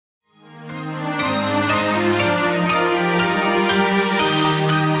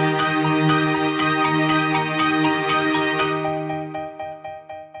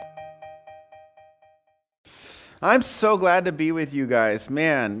I'm so glad to be with you guys.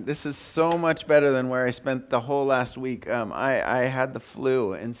 Man, this is so much better than where I spent the whole last week. I had the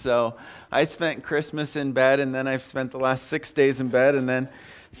flu, and so I spent Christmas in bed, and then I've spent the last 6 days in bed, and then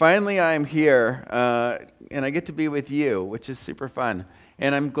finally I'm here, and I get to be with you, which is super fun.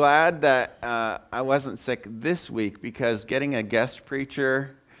 And I'm glad that I wasn't sick this week, because getting a guest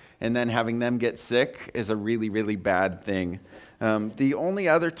preacher and then having them get sick is a really, really bad thing. The only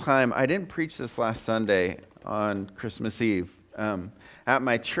other time, I didn't preach this last Sunday on Christmas Eve at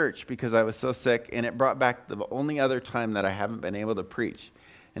my church because I was so sick, and it brought back the only other time that I haven't been able to preach.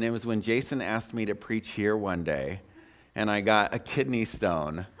 And it was when Jason asked me to preach here one day, and I got a kidney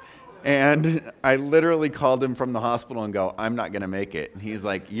stone. And I literally called him from the hospital and go, "I'm not going to make it." And he's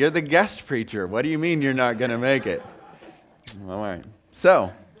like, "You're the guest preacher. What do you mean you're not going to make it?" All right.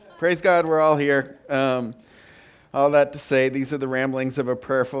 So, praise God, we're all here. All that to say, these are the ramblings of a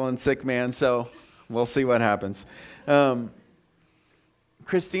prayerful and sick man, so we'll see what happens.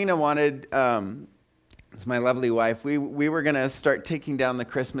 Christina wanted, it's my lovely wife, we were going to start taking down the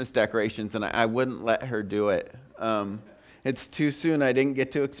Christmas decorations, and I wouldn't let her do it. It's too soon. I didn't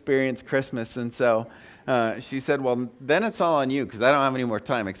get to experience Christmas, and so she said, "Well, then it's all on you, because I don't have any more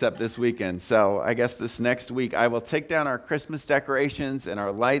time except this weekend. So I guess this next week I will take down our Christmas decorations and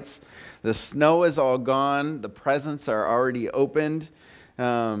our lights. The snow is all gone. The presents are already opened.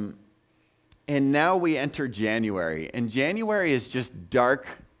 And now we enter January. And January is just dark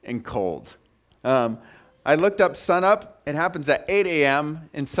and cold. I looked up sunup. It happens at 8 a.m.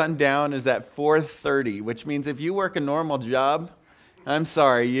 and sundown is at 4:30, which means if you work a normal job, I'm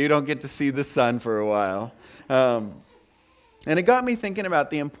sorry, you don't get to see the sun for a while. And it got me thinking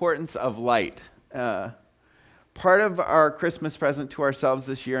about the importance of light. Part of our Christmas present to ourselves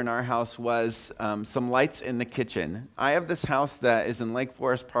this year in our house was some lights in the kitchen. I have this house that is in Lake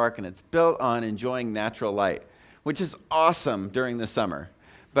Forest Park, and it's built on enjoying natural light, which is awesome during the summer.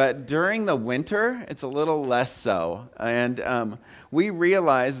 But during the winter, it's a little less so. And we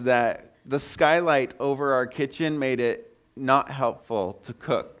realized that the skylight over our kitchen made it not helpful to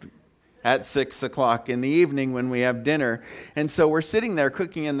cook at 6 o'clock in the evening when we have dinner. And so we're sitting there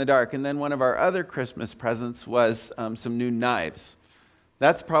cooking in the dark. And then one of our other Christmas presents was some new knives.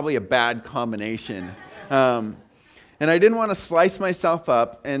 That's probably a bad combination. And I didn't want to slice myself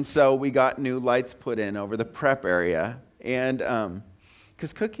up, and so we got new lights put in over the prep area. And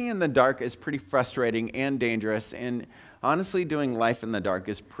because cooking in the dark is pretty frustrating and dangerous, and honestly doing life in the dark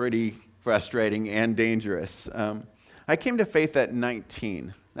is pretty frustrating and dangerous. I came to faith at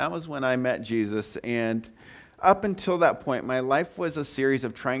 19. That was when I met Jesus, and up until that point, my life was a series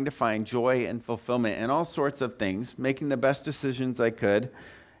of trying to find joy and fulfillment in all sorts of things, making the best decisions I could,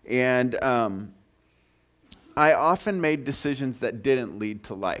 and I often made decisions that didn't lead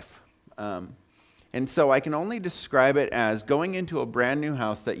to life. And so I can only describe it as going into a brand new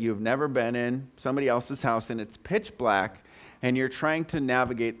house that you've never been in, somebody else's house, and it's pitch black, and you're trying to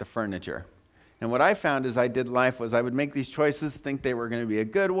navigate the furniture. And what I found as I did life was I would make these choices, think they were going to be a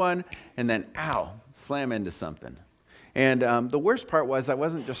good one, and then, slam into something. And the worst part was I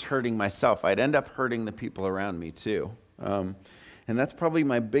wasn't just hurting myself. I'd end up hurting the people around me too. And that's probably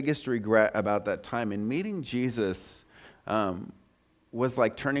my biggest regret about that time. And meeting Jesus was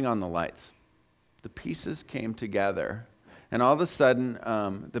like turning on the lights. The pieces came together. And all of a sudden,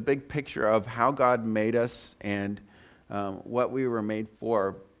 the big picture of how God made us and what we were made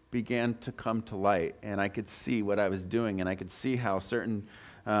for began to come to light, and I could see what I was doing, and I could see how certain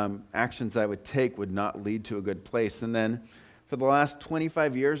actions I would take would not lead to a good place. And then for the last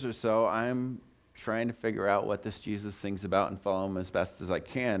 25 years or so, I'm trying to figure out what this Jesus thing's about and follow him as best as I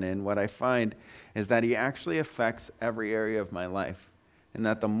can. And what I find is that he actually affects every area of my life, and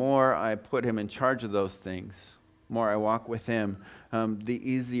that the more I put him in charge of those things, the more I walk with him, the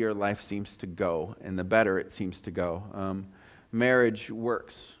easier life seems to go, and the better it seems to go. Marriage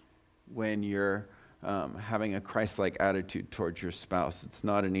works when you're having a Christ-like attitude towards your spouse. It's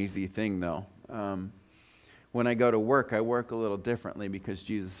not an easy thing, though. When I go to work, I work a little differently because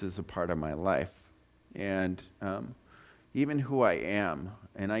Jesus is a part of my life. And even who I am,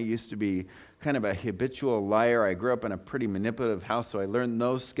 and I used to be kind of a habitual liar. I grew up in a pretty manipulative house, so I learned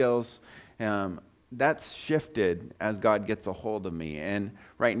those skills. That's shifted as God gets a hold of me. And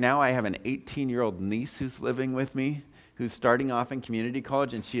right now I have an 18-year-old niece who's living with me, who's starting off in community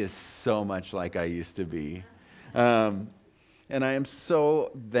college, and she is so much like I used to be. And I am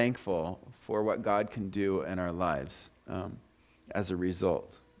so thankful for what God can do in our lives as a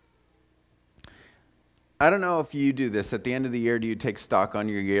result. I don't know if you do this. At the end of the year, do you take stock on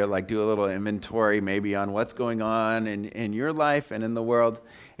your year, like do a little inventory maybe on what's going on in your life and in the world?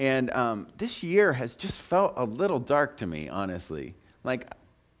 And this year has just felt a little dark to me, honestly. Like,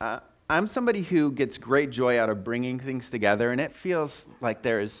 I'm somebody who gets great joy out of bringing things together, and it feels like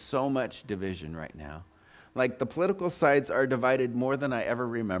there is so much division right now. Like, the political sides are divided more than I ever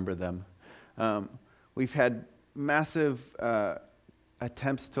remember them. We've had massive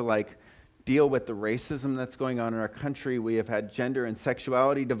attempts to, deal with the racism that's going on in our country. We have had gender and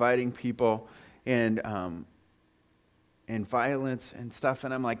sexuality dividing people, and violence and stuff.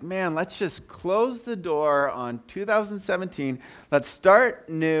 And I'm like, man, let's just close the door on 2017. Let's start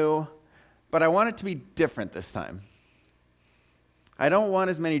new, but I want it to be different this time. I don't want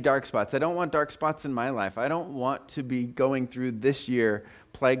as many dark spots. I don't want dark spots in my life. I don't want to be going through this year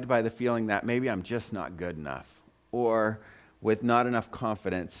plagued by the feeling that maybe I'm just not good enough or with not enough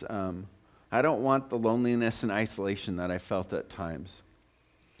confidence. I don't want the loneliness and isolation that I felt at times.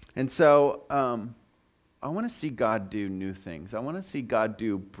 And so I want to see God do new things. I want to see God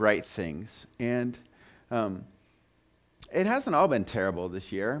do bright things. And it hasn't all been terrible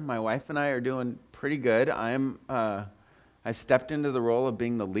this year. My wife and I are doing pretty good. I've stepped into the role of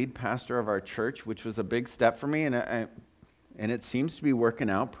being the lead pastor of our church, which was a big step for me, and it seems to be working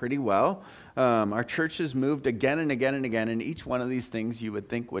out pretty well. Our church has moved again and again and again, and each one of these things you would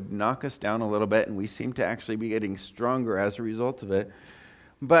think would knock us down a little bit, and we seem to actually be getting stronger as a result of it.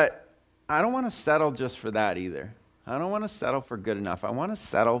 But I don't want to settle just for that either. I don't want to settle for good enough. I want to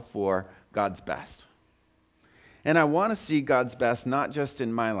settle for God's best. And I want to see God's best not just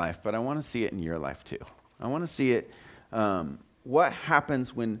in my life, but I want to see it in your life too. I want to see it, what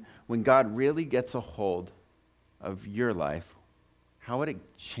happens when God really gets a hold of your life. How would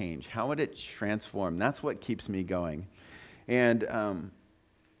it change? How would it transform? That's what keeps me going. And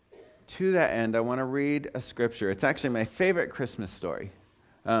to that end, I want to read a scripture. It's actually my favorite Christmas story.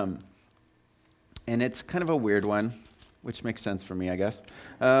 And it's kind of a weird one, which makes sense for me, I guess.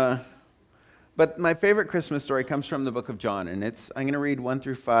 But my favorite Christmas story comes from the book of John, and I'm going to read 1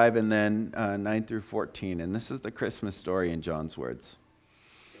 through 5 and then 9 through 14. And this is the Christmas story in John's words.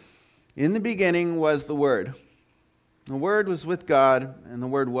 In the beginning was the Word. The Word was with God, and the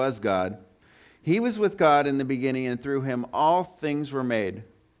Word was God. He was with God in the beginning, and through him all things were made.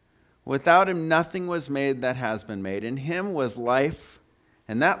 Without him nothing was made that has been made. In him was life,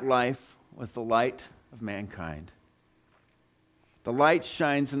 and that life was the light of mankind. The light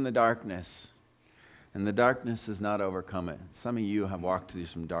shines in the darkness, and the darkness has not overcome it. Some of you have walked through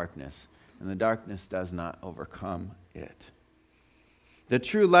some darkness, and the darkness does not overcome it. The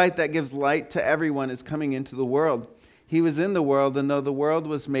true light that gives light to everyone is coming into the world. He was in the world, and though the world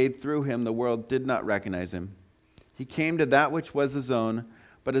was made through him, the world did not recognize him. He came to that which was his own,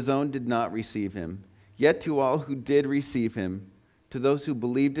 but his own did not receive him. Yet to all who did receive him, to those who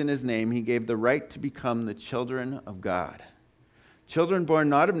believed in his name, he gave the right to become the children of God. Children born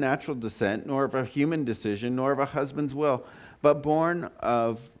not of natural descent, nor of a human decision, nor of a husband's will, but born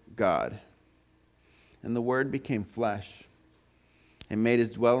of God. And the Word became flesh and made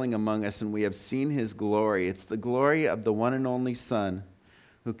his dwelling among us, and we have seen his glory. It's the glory of the one and only Son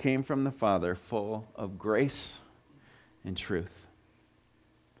who came from the Father, full of grace and truth.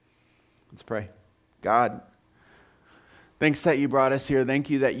 Let's pray. God, thanks that you brought us here. Thank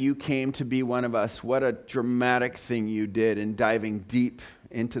you that you came to be one of us. What a dramatic thing you did in diving deep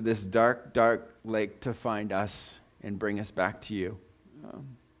into this dark, dark lake to find us and bring us back to you.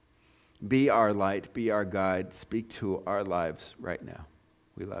 Be our light, be our guide. Speak to our lives right now.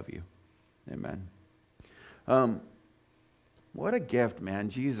 We love you. Amen. What a gift,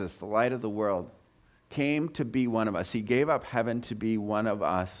 man. Jesus, the light of the world, came to be one of us. He gave up heaven to be one of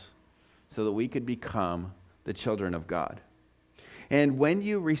us so that we could become the children of God. And when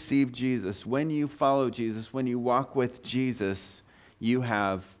you receive Jesus, when you follow Jesus, when you walk with Jesus, you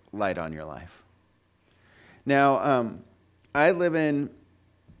have light on your life. Now, I live in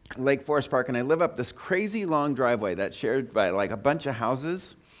Lake Forest Park, and I live up this crazy long driveway that's shared by a bunch of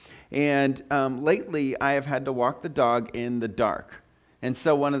houses. And lately, I have had to walk the dog in the dark. And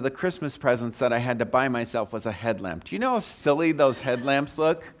so one of the Christmas presents that I had to buy myself was a headlamp. Do you know how silly those headlamps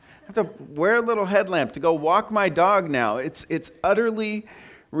look? I have to wear a little headlamp to go walk my dog now. It's utterly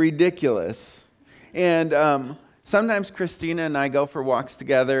ridiculous. And sometimes Christina and I go for walks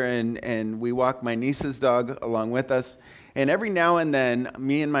together, and we walk my niece's dog along with us. And every now and then,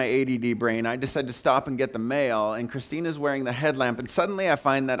 me and my ADD brain, I decide to stop and get the mail, and Christina's wearing the headlamp, and suddenly I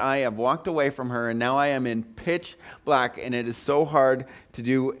find that I have walked away from her, and now I am in pitch black, and it is so hard to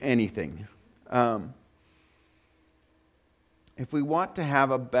do anything. And if we want to have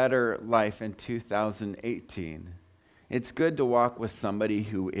a better life in 2018, it's good to walk with somebody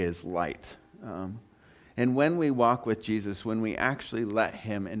who is light. And when we walk with Jesus, when we actually let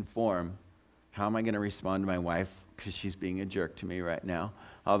him inform, how am I going to respond to my wife because she's being a jerk to me right now?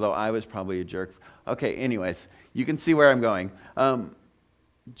 Although I was probably a jerk. Okay, anyways, you can see where I'm going.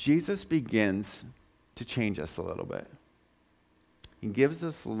 Jesus begins to change us a little bit. He gives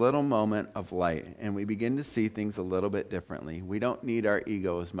us a little moment of light, and we begin to see things a little bit differently. We don't need our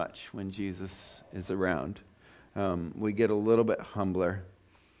ego as much when Jesus is around. We get a little bit humbler.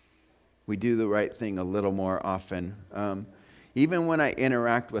 We do the right thing a little more often. Even when I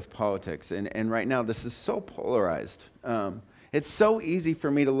interact with politics, and right now this is so polarized. It's so easy for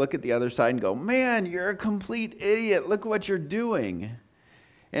me to look at the other side and go, man, you're a complete idiot. Look what you're doing.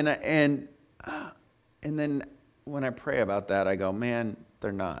 And then when I pray about that, I go, man,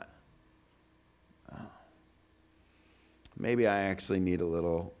 they're not. Maybe I actually need a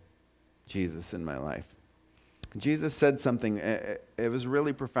little Jesus in my life. Jesus said something, it was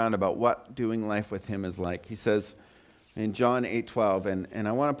really profound about what doing life with him is like. He says in John 8:12, and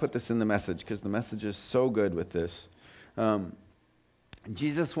I want to put this in the message because the message is so good with this.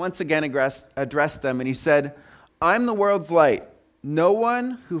 Jesus once again addressed them, and he said, I'm the world's light. No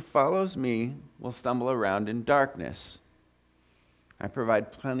one who follows me will stumble around in darkness. I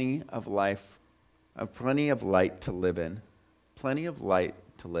provide plenty of light to live in. Plenty of light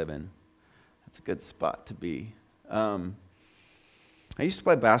to live in. That's a good spot to be. I used to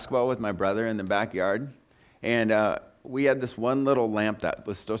play basketball with my brother in the backyard, and we had this one little lamp that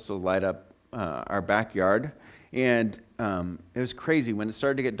was supposed to light up our backyard, and it was crazy. When it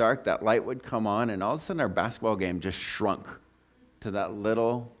started to get dark, that light would come on, and all of a sudden our basketball game just shrunk to that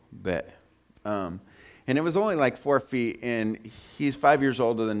little bit. And it was only like 4 feet, and he's 5 years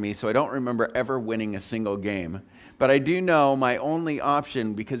older than me, so I don't remember ever winning a single game. But I do know my only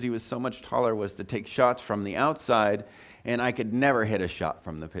option, because he was so much taller, was to take shots from the outside, and I could never hit a shot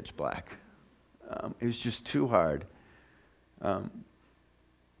from the pitch black. It was just too hard.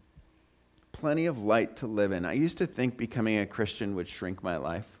 Plenty of light to live in. I used to think becoming a Christian would shrink my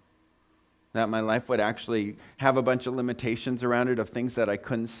life. That my life would actually have a bunch of limitations around it of things that I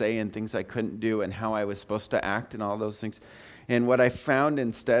couldn't say and things I couldn't do and how I was supposed to act and all those things. And what I found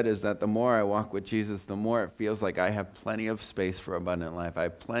instead is that the more I walk with Jesus, the more it feels like I have plenty of space for abundant life. I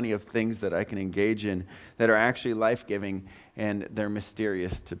have plenty of things that I can engage in that are actually life-giving, and they're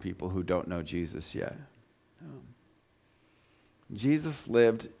mysterious to people who don't know Jesus yet. Jesus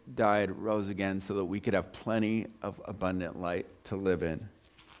lived, died, rose again so that we could have plenty of abundant light to live in.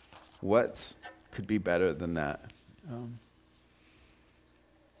 What could be better than that?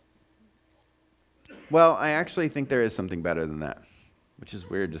 Well, I actually think there is something better than that, which is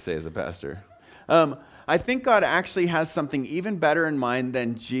weird to say as a pastor. I think God actually has something even better in mind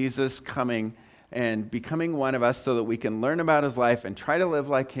than Jesus coming and becoming one of us so that we can learn about his life and try to live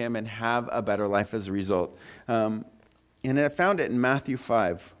like him and have a better life as a result. And I found it in Matthew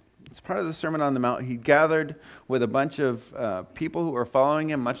 5. It's part of the Sermon on the Mount. He gathered with a bunch of people who were following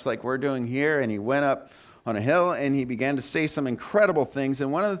him, much like we're doing here, and he went up on a hill and he began to say some incredible things.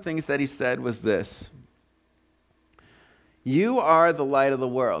 And one of the things that he said was this: you are the light of the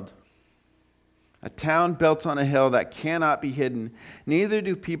world, a town built on a hill that cannot be hidden. Neither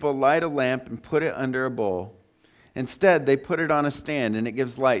do people light a lamp and put it under a bowl. Instead, they put it on a stand, and it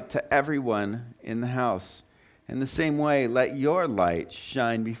gives light to everyone in the house. In the same way, let your light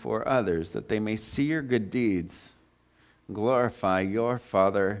shine before others, that they may see your good deeds and glorify your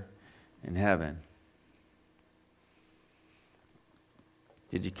Father in heaven.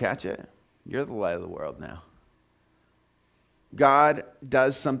 Did you catch it? You're the light of the world now. God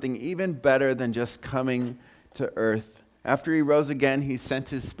does something even better than just coming to earth. After he rose again, he sent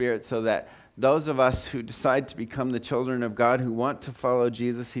his Spirit so that those of us who decide to become the children of God, who want to follow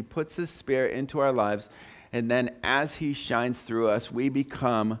Jesus, he puts his Spirit into our lives. And then as he shines through us, we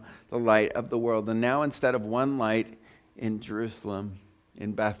become the light of the world. And now instead of one light in Jerusalem,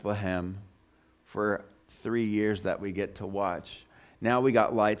 in Bethlehem, for 3 years that we get to watch, now we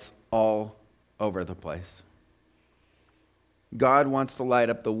got lights all over the place. God wants to light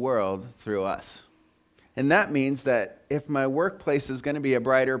up the world through us. And that means that if my workplace is going to be a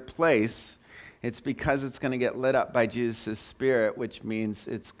brighter place, it's because it's going to get lit up by Jesus' Spirit, which means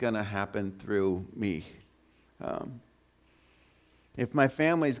it's going to happen through me. If my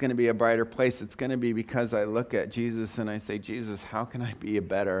family is going to be a brighter place, it's going to be because I look at Jesus and I say, Jesus, how can I be a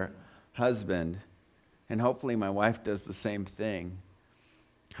better husband? And hopefully my wife does the same thing.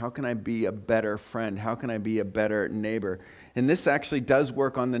 How can I be a better friend? How can I be a better neighbor? And this actually does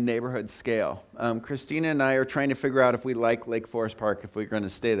work on the neighborhood scale. Christina and I are trying to figure out if we like Lake Forest Park, if we're going to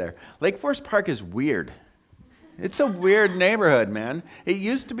stay there. Lake Forest Park is weird. It's a weird neighborhood, man. It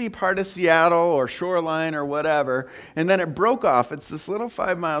used to be part of Seattle or Shoreline or whatever, and then it broke off. It's this little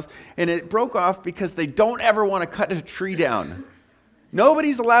 5 miles, and it broke off because they don't ever want to cut a tree down.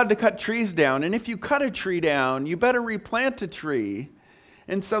 Nobody's allowed to cut trees down, and if you cut a tree down, you better replant a tree.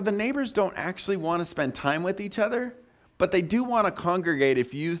 And so the neighbors don't actually want to spend time with each other, but they do want to congregate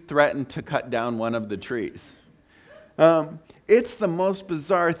if you threaten to cut down one of the trees. It's the most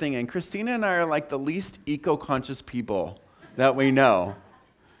bizarre thing, and Christina and I are like the least eco-conscious people that we know.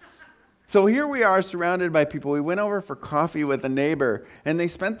 So here we are surrounded by people. We went over for coffee with a neighbor, and they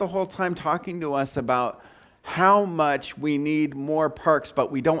spent the whole time talking to us about how much we need more parks,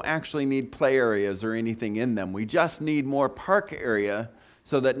 but we don't actually need play areas or anything in them. We just need more park area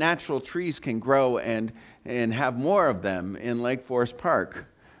so that natural trees can grow and have more of them in Lake Forest Park.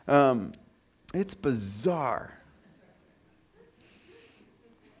 It's bizarre.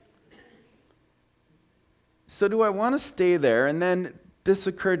 So do I want to stay there? And then this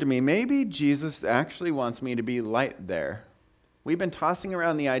occurred to me. Maybe Jesus actually wants me to be light there. We've been tossing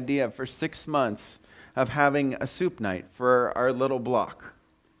around the idea for 6 months of having a soup night for our little block,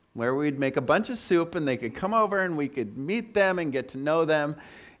 where we'd make a bunch of soup and they could come over and we could meet them and get to know them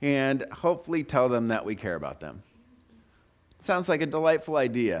and hopefully tell them that we care about them. Sounds like a delightful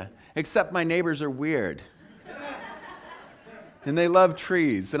idea, except my neighbors are weird. And they love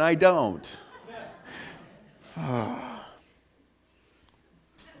trees, and I don't.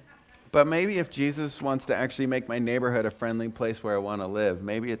 But maybe if Jesus wants to actually make my neighborhood a friendly place where I want to live,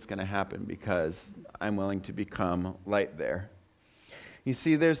 maybe it's going to happen because I'm willing to become light there. You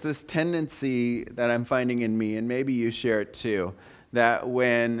see, there's this tendency that I'm finding in me, and maybe you share it too, that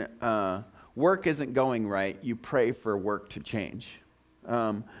when work isn't going right, you pray for work to change.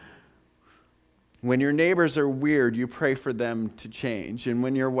 When your neighbors are weird, you pray for them to change. And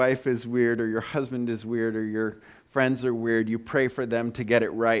when your wife is weird or your husband is weird or your friends are weird, you pray for them to get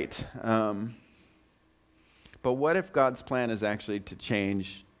it right. But what if God's plan is actually to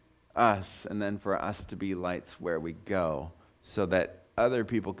change us and then for us to be lights where we go so that other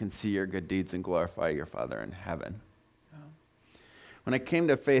people can see your good deeds and glorify your Father in heaven? When I came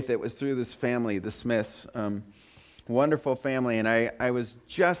to faith, it was through this family, the Smiths, wonderful family, and I was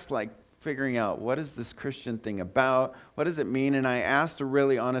just like figuring out, what is this Christian thing about? What does it mean? And I asked a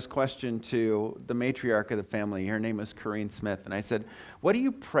really honest question to the matriarch of the family. Her name was Corrine Smith. And I said, what do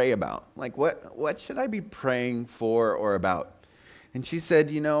you pray about? Like, what should I be praying for or about? And she said,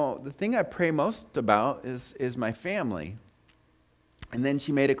 the thing I pray most about is my family. And then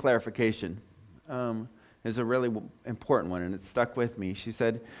she made a clarification. It's a really important one, and it stuck with me. She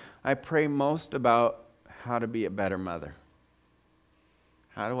said, I pray most about how to be a better mother.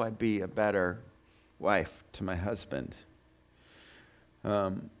 How do I be a better wife to my husband?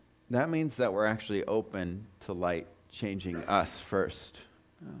 That means that we're actually open to light changing us first.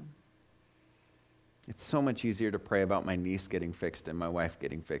 It's so much easier to pray about my niece getting fixed and my wife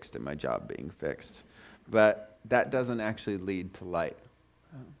getting fixed and my job being fixed. But that doesn't actually lead to light.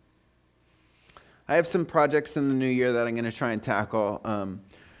 I have some projects in the new year that I'm going to try and tackle.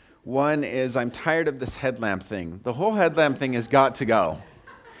 One is I'm tired of this headlamp thing. The whole headlamp thing has got to go.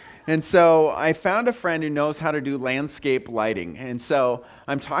 And so I found a friend who knows how to do landscape lighting. And so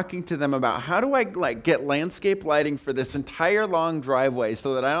I'm talking to them about how do I get landscape lighting for this entire long driveway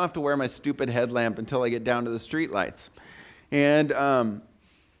so that I don't have to wear my stupid headlamp until I get down to the street lights. And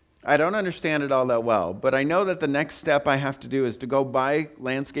I don't understand it all that well, but I know that the next step I have to do is to go buy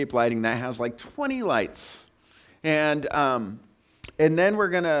landscape lighting that has like 20 lights. And then we're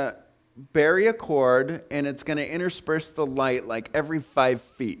going to bury a cord, and it's going to intersperse the light like every 5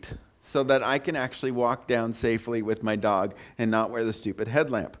 feet so that I can actually walk down safely with my dog and not wear the stupid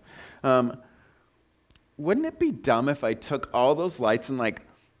headlamp. Wouldn't it be dumb if I took all those lights and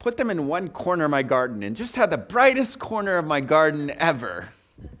put them in one corner of my garden and just had the brightest corner of my garden ever?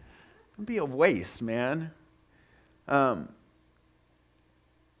 It'd be a waste, man.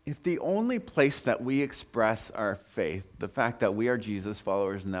 If the only place that we express our faith, the fact that we are Jesus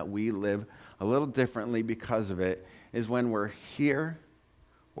followers and that we live a little differently because of it, is when we're here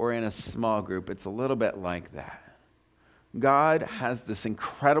or in a small group, it's a little bit like that. God has this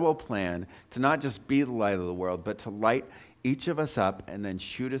incredible plan to not just be the light of the world, but to light each of us up and then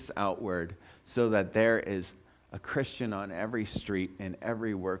shoot us outward so that there is a Christian on every street, in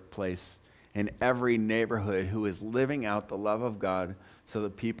every workplace, in every neighborhood who is living out the love of God so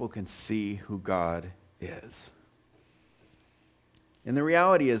that people can see who God is. And the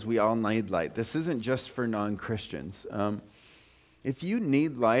reality is we all need light. This isn't just for non-Christians. If you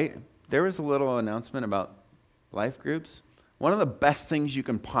need light, there was a little announcement about life groups. One of the best things you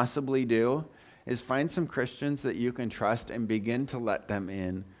can possibly do is find some Christians that you can trust and begin to let them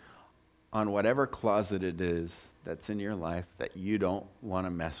in on whatever closet it is that's in your life that you don't want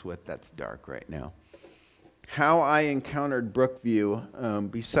to mess with that's dark right now. How I encountered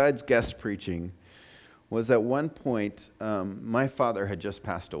Brookview, besides guest preaching, was at one point, my father had just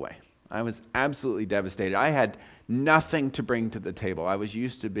passed away. I was absolutely devastated. I had nothing to bring to the table. I was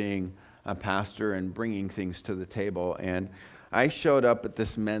used to being a pastor and bringing things to the table. And I showed up at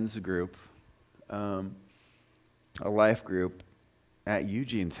this men's group, a life group, at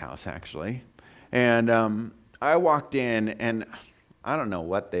Eugene's house, actually. And I walked in, and I don't know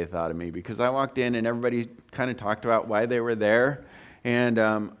what they thought of me, because I walked in, and everybody kind of talked about why they were there. And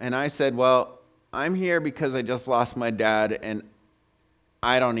I said, well, I'm here because I just lost my dad, and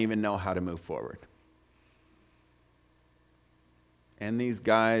I don't even know how to move forward. And these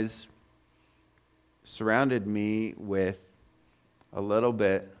guys surrounded me with a little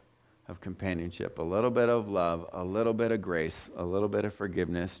bit of companionship, a little bit of love, a little bit of grace, a little bit of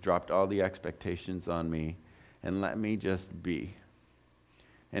forgiveness, dropped all the expectations on me, and let me just be.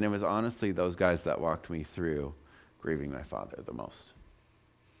 And it was honestly those guys that walked me through grieving my father the most.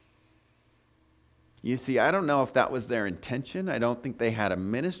 You see, I don't know if that was their intention. I don't think they had a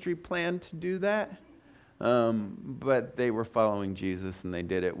ministry plan to do that. But they were following Jesus, and they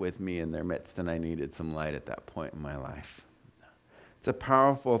did it with me in their midst, and I needed some light at that point in my life. It's a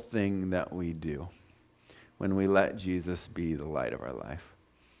powerful thing that we do when we let Jesus be the light of our life.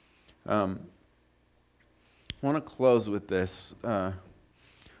 I want to close with this.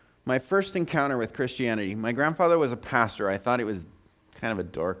 My first encounter with Christianity, my grandfather was a pastor. I thought he was kind of a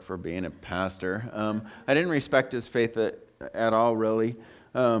dork for being a pastor. I didn't respect his faith at all, really.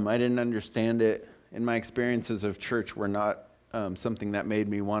 I didn't understand it. And my experiences of church were not something that made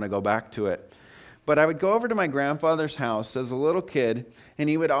me want to go back to it. But I would go over to my grandfather's house as a little kid, and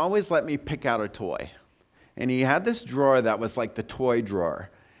he would always let me pick out a toy. And he had this drawer that was like the toy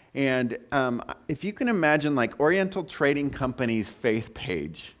drawer. And if you can imagine, like Oriental Trading Company's faith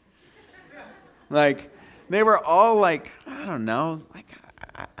page, like they were all like, I don't know, like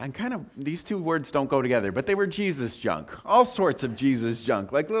I'm kind of, these two words don't go together, but they were Jesus junk, all sorts of Jesus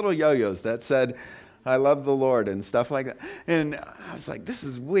junk, like little yo-yos that said, I love the Lord and stuff like that. And I was like, this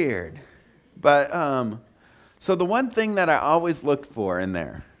is weird. But so the one thing that I always looked for in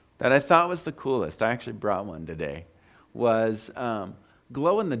there that I thought was the coolest, I actually brought one today, was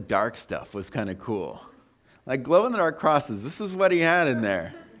glow-in-the-dark stuff was kind of cool. Like glow-in-the-dark crosses. This is what he had in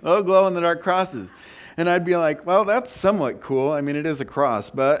there. Oh, glow-in-the-dark crosses. And I'd be like, well, that's somewhat cool. I mean, it is a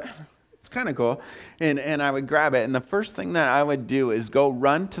cross, but it's kind of cool. And I would grab it. And the first thing that I would do is go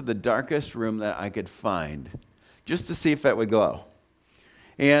run to the darkest room that I could find just to see if it would glow.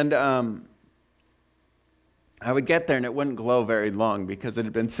 And I would get there, and it wouldn't glow very long because it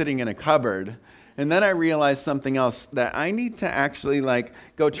had been sitting in a cupboard. And then I realized something else, that I need to actually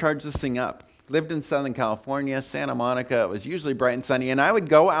go charge this thing up. Lived in Southern California, Santa Monica. It was usually bright and sunny. And I would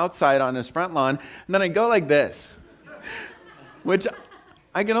go outside on his front lawn, and then I'd go like this, which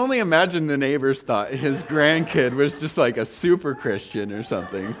I can only imagine the neighbors thought his grandkid was just like a super Christian or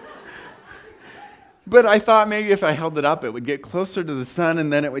something. But I thought maybe if I held it up, it would get closer to the sun,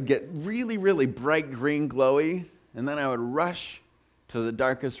 and then it would get really, really bright green glowy. And then I would rush to the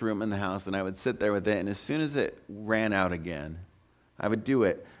darkest room in the house, and I would sit there with it. And as soon as it ran out again, I would do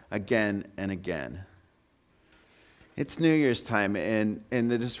it again and again. It's New Year's time, and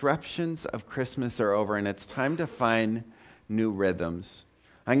the disruptions of Christmas are over, and it's time to find new rhythms.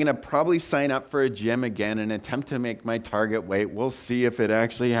 I'm going to probably sign up for a gym again and attempt to make my target weight. We'll see if it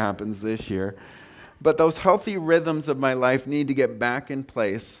actually happens this year. But those healthy rhythms of my life need to get back in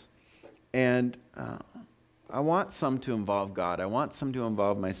place. And I want some to involve God. I want some to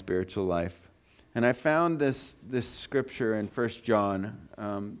involve my spiritual life. And I found this scripture in 1 John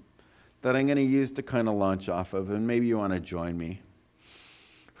that I'm going to use to kind of launch off of. And maybe you want to join me.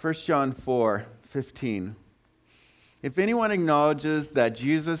 1 John 4:15. If anyone acknowledges that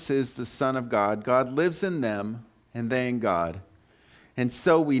Jesus is the Son of God, God lives in them and they in God. And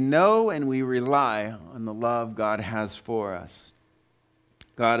so we know and we rely on the love God has for us.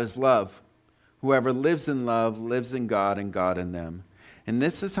 God is love. Whoever lives in love lives in God and God in them. And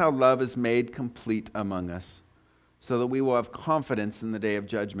this is how love is made complete among us, so that we will have confidence in the day of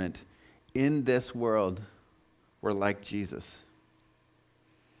judgment. In this world, we're like Jesus.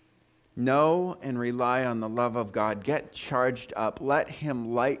 Know and rely on the love of God. Get charged up. Let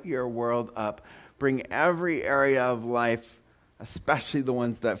Him light your world up. Bring every area of life especially the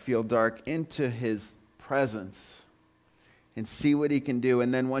ones that feel dark, into his presence and see what he can do.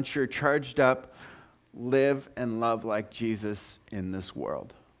 And then once you're charged up, live and love like Jesus in this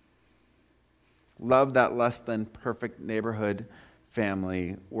world. Love that less than perfect neighborhood,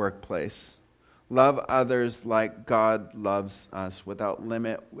 family, workplace. Love others like God loves us, without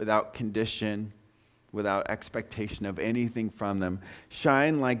limit, without condition, without expectation of anything from them.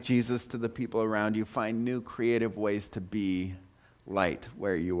 Shine like Jesus to the people around you. Find new creative ways to be light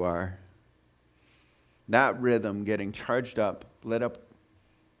where you are. That rhythm, getting charged up, lit up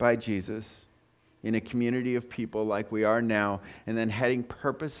by Jesus in a community of people like we are now, and then heading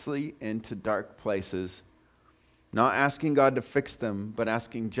purposely into dark places, not asking God to fix them, but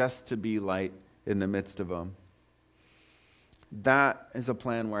asking just to be light in the midst of them. That is a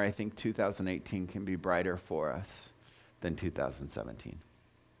plan where I think 2018 can be brighter for us than 2017.